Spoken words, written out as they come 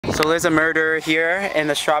So there's a murderer here in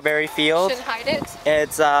the strawberry field. Should hide it.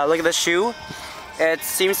 It's look at the shoe. It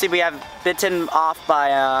seems to be bitten off by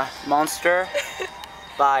a monster,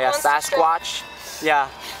 by a Sasquatch. Yeah.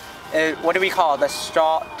 What do we call it?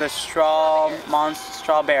 The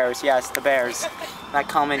strawberries? Yes, the bears that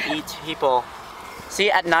come and eat people.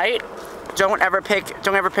 See, at night, don't ever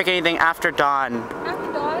pick anything after dawn.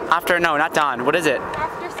 After dawn? No, not dawn. What is it?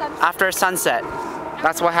 After sunset. After sunset.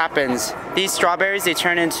 That's what happens. These strawberries, they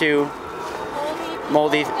turn into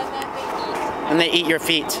moldy, and then they eat. and they eat your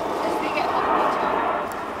feet. They get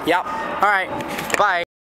hungry too. Yep. All right. Bye.